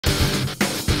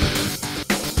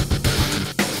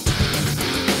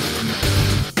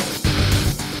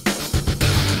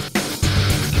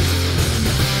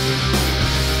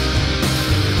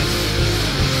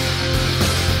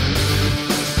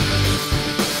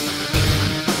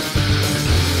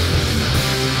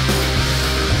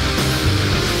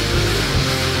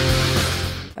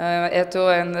ETO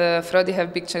and Fradi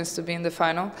have big chance to be in the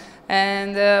final,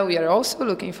 and we are also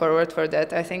looking forward for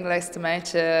that. I think last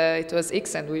match it was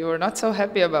X and we were not so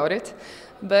happy about it,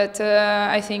 but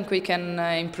I think we can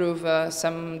improve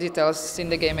some details in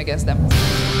the game against them.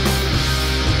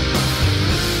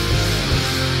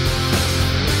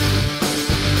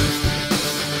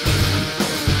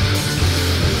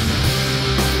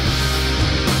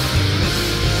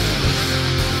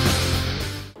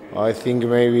 I think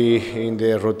maybe in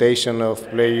the rotation of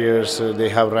players they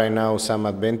have right now some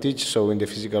advantage, so in the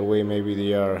physical way maybe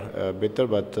they are better,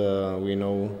 but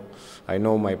I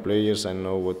know my players, I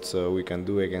know what we can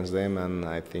do against them, and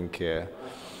I think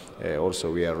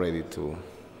also we are ready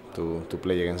to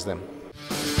play against them.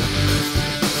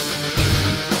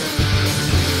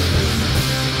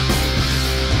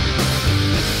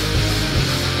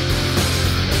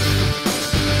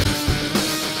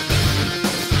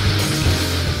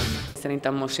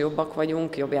 Szerintem most jobbak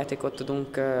vagyunk, jobb játékot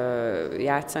tudunk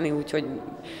játszani, úgyhogy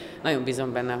nagyon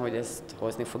bízom benne, hogy ezt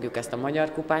hozni fogjuk, ezt a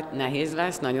magyar kupát. Nehéz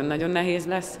lesz, nagyon-nagyon nehéz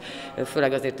lesz,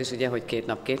 főleg azért is ugye, hogy 2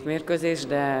 nap 2 mérkőzés,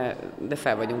 de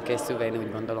fel vagyunk készülve, én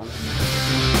úgy gondolom.